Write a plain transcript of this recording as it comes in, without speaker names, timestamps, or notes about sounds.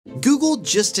Google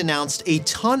just announced a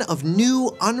ton of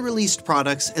new unreleased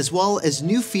products as well as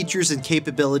new features and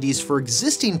capabilities for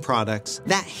existing products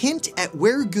that hint at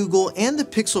where Google and the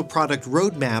Pixel product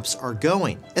roadmaps are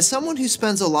going. As someone who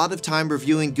spends a lot of time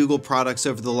reviewing Google products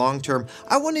over the long term,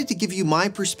 I wanted to give you my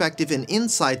perspective and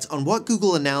insights on what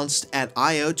Google announced at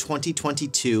I/O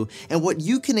 2022 and what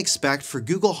you can expect for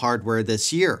Google hardware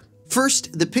this year.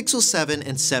 First, the Pixel 7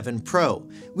 and 7 Pro.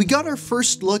 We got our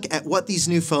first look at what these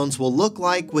new phones will look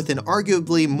like with an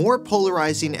arguably more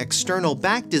polarizing external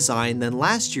back design than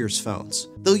last year's phones.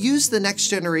 They'll use the next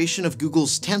generation of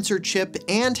Google's Tensor chip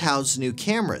and house new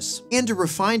cameras, and a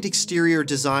refined exterior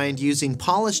designed using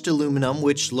polished aluminum,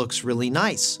 which looks really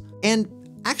nice. And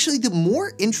actually, the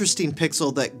more interesting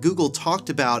Pixel that Google talked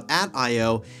about at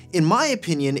I/O, in my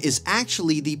opinion, is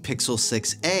actually the Pixel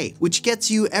 6a, which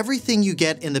gets you everything you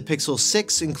get in the Pixel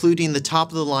 6, including the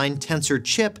top-of-the-line Tensor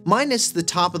chip, minus the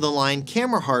top-of-the-line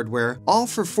camera hardware, all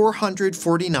for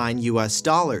 $449 US.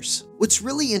 What's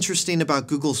really interesting about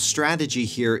Google's strategy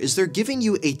here is they're giving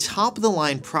you a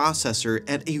top-of-the-line processor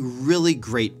at a really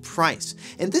great price.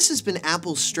 And this has been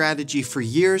Apple's strategy for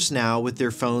years now with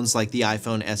their phones like the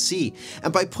iPhone SE.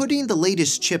 And by putting the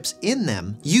latest chips in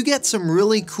them, you get some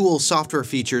really cool software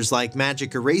features like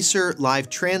Magic Eraser, Live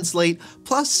Translate,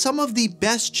 plus some of the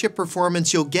best chip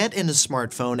performance you'll get in a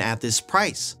smartphone at this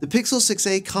price. The Pixel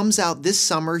 6a comes out this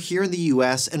summer here in the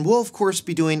US, and we'll of course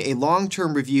be doing a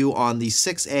long-term review on the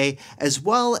 6a as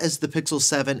well as the Pixel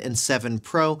 7 and 7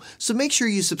 Pro, so make sure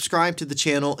you subscribe to the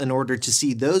channel in order to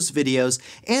see those videos,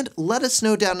 and let us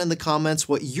know down in the comments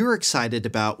what you're excited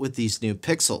about with these new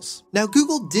Pixels. Now,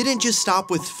 Google didn't just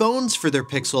stop with phones for their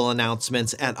Pixel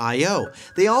announcements at I/O.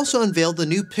 They also unveiled the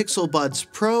new Pixel Buds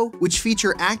Pro, which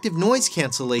feature active noise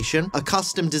cancellation, a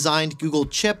custom-designed Google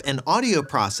chip and audio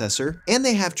processor, and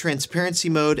they have transparency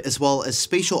mode as well as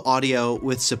spatial audio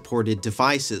with supported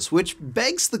devices, which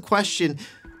begs the question,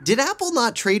 did Apple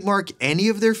not trademark any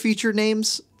of their feature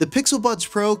names? The Pixel Buds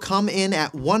Pro come in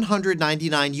at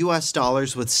 $199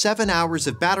 US with 7 hours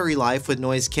of battery life with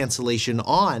noise cancellation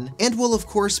on, and we'll of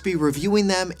course be reviewing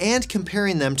them and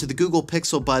comparing them to the Google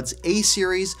Pixel Buds A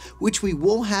series, which we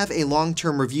will have a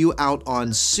long-term review out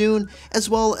on soon, as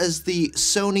well as the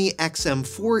Sony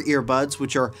XM4 earbuds,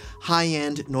 which are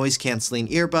high-end noise-canceling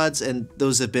earbuds, and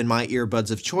those have been my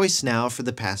earbuds of choice now for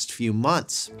the past few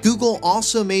months. Google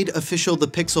also made official the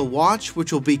Pixel Watch,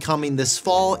 which will be coming this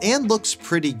fall and looks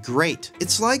pretty great.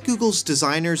 It's like Google's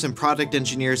designers and product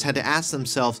engineers had to ask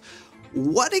themselves,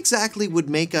 what exactly would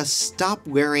make us stop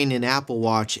wearing an Apple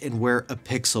Watch and wear a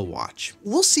Pixel Watch?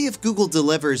 We'll see if Google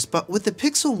delivers, but with the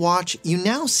Pixel Watch, you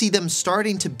now see them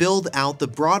starting to build out the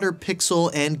broader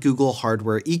Pixel and Google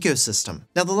hardware ecosystem.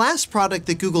 Now, the last product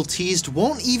that Google teased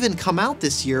won't even come out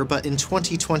this year, but in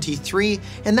 2023,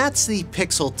 and that's the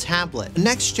Pixel Tablet, a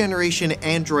next-generation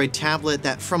Android tablet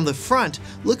that from the front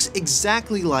looks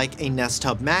exactly like a Nest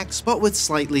Hub Max, but with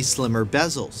slightly slimmer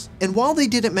bezels. And while they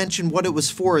didn't mention what it was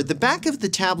for, the back of the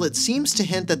tablet seems to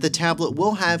hint that the tablet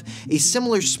will have a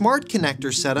similar smart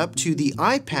connector setup to the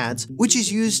iPads, which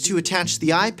is used to attach the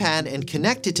iPad and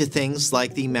connect it to things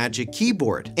like the Magic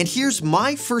Keyboard. And here's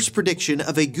my first prediction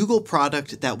of a Google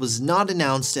product that was not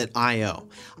announced at I/O.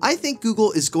 I think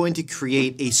Google is going to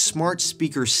create a smart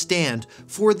speaker stand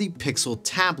for the Pixel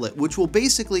tablet, which will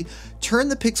basically turn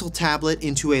the Pixel tablet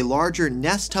into a larger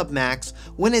Nest Hub Max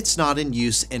when it's not in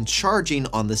use and charging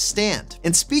on the stand.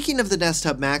 And speaking of the Nest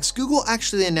Hub Max, Google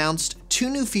actually announced 2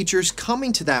 new features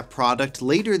coming to that product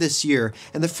later this year,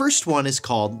 and the first one is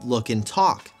called Look and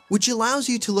Talk, which allows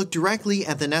you to look directly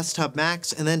at the Nest Hub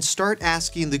Max and then start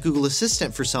asking the Google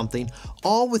Assistant for something,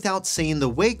 all without saying the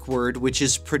wake word, which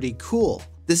is pretty cool.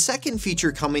 The second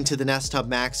feature coming to the Nest Hub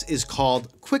Max is called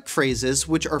Quick Phrases,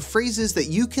 which are phrases that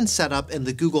you can set up in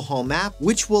the Google Home app,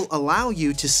 which will allow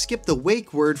you to skip the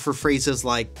wake word for phrases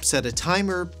like set a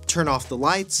timer, turn off the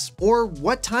lights, or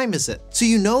what time is it? So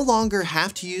you no longer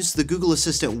have to use the Google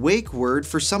Assistant wake word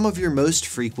for some of your most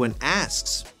frequent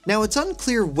asks. Now, it's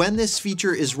unclear when this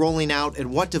feature is rolling out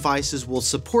and what devices will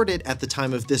support it at the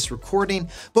time of this recording,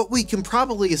 but we can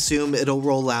probably assume it'll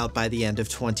roll out by the end of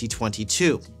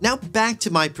 2022. Now back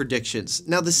to my predictions.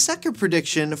 Now, the second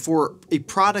prediction for a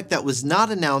product that was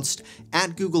not announced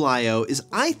at Google I/O is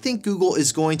I think Google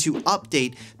is going to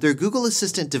update their Google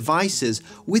Assistant devices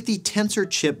with the Tensor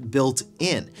chip built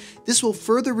in. This will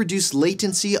further reduce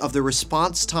latency of the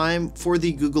response time for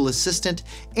the Google Assistant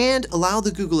and allow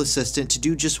the Google Assistant to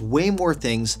do just way more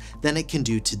things than it can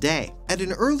do today. At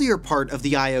an earlier part of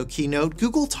the I/O keynote,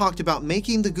 Google talked about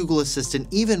making the Google Assistant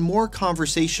even more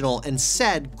conversational and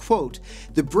said, quote,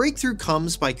 "The breakthrough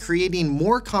comes by creating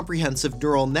more comprehensive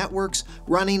neural networks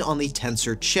running on the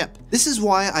Tensor chip. This is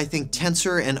why I think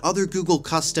Tensor and other Google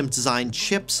custom designed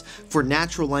chips for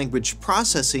natural language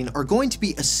processing are going to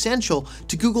be essential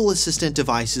to Google Assistant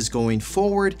devices going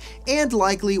forward, and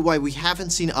likely why we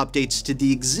haven't seen updates to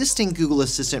the existing Google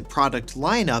Assistant product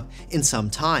lineup in some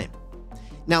time."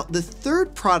 Now, the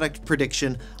third product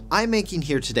prediction I'm making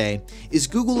here today is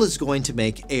Google is going to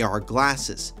make AR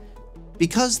glasses.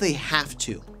 Because they have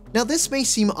to. Now, this may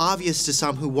seem obvious to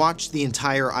some who watched the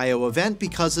entire I/O event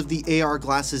because of the AR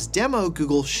glasses demo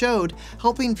Google showed,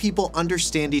 helping people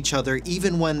understand each other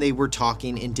even when they were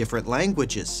talking in different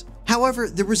languages. However,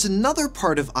 there was another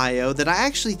part of I/O that I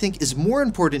actually think is more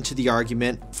important to the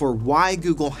argument for why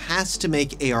Google has to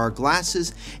make AR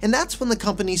glasses, and that's when the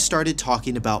company started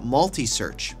talking about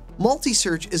multi-search.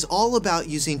 Multi-search is all about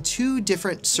using two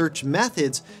different search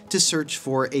methods to search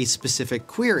for a specific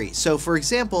query. So for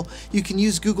example, you can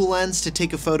use Google Lens to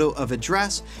take a photo of a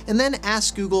dress and then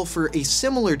ask Google for a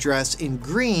similar dress in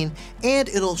green, and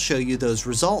it'll show you those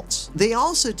results. They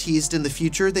also teased in the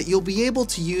future that you'll be able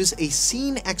to use a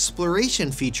scene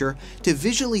exploration feature to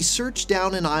visually search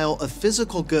down an aisle of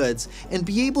physical goods and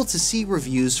be able to see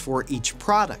reviews for each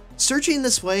product. Searching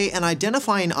this way and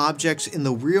identifying objects in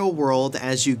the real world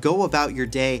as you go about your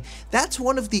day, that's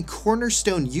one of the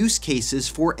cornerstone use cases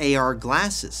for AR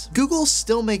glasses. Google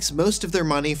still makes most of their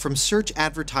money from search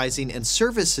advertising and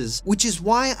services, which is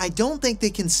why I don't think they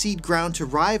can cede ground to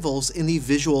rivals in the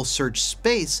visual search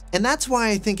space, and that's why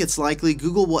I think it's likely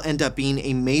Google will end up being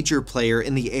a major player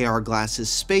in the AR glasses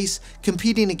space,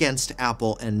 competing against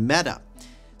Apple and Meta.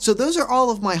 So those are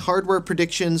all of my hardware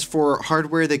predictions for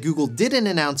hardware that Google didn't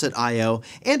announce at I/O,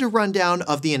 and a rundown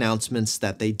of the announcements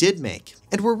that they did make.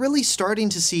 And we're really starting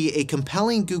to see a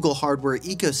compelling Google hardware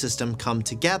ecosystem come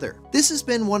together. This has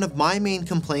been one of my main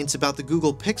complaints about the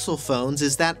Google Pixel phones,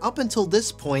 is that up until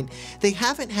this point, they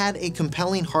haven't had a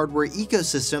compelling hardware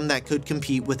ecosystem that could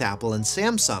compete with Apple and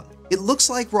Samsung. It looks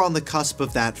like we're on the cusp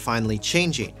of that finally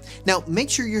changing. Now, make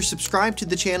sure you're subscribed to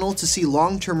the channel to see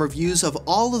long-term reviews of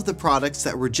all of the products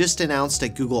that were just announced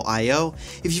at Google I/O.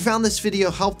 If you found this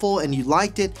video helpful and you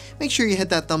liked it, make sure you hit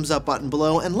that thumbs up button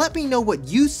below and let me know what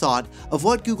you thought of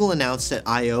what Google announced at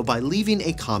I/O by leaving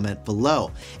a comment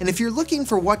below. And if you're looking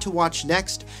for what to watch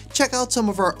next, check out some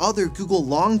of our other Google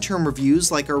long-term reviews,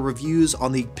 like our reviews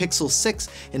on the Pixel 6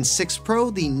 and 6 Pro,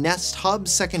 the Nest Hub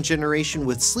 2nd generation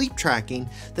with sleep tracking,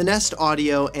 the Nest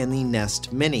Audio, and the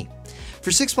Nest Mini.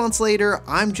 For 6 months later,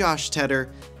 I'm Josh Tedder.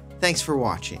 Thanks for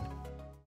watching.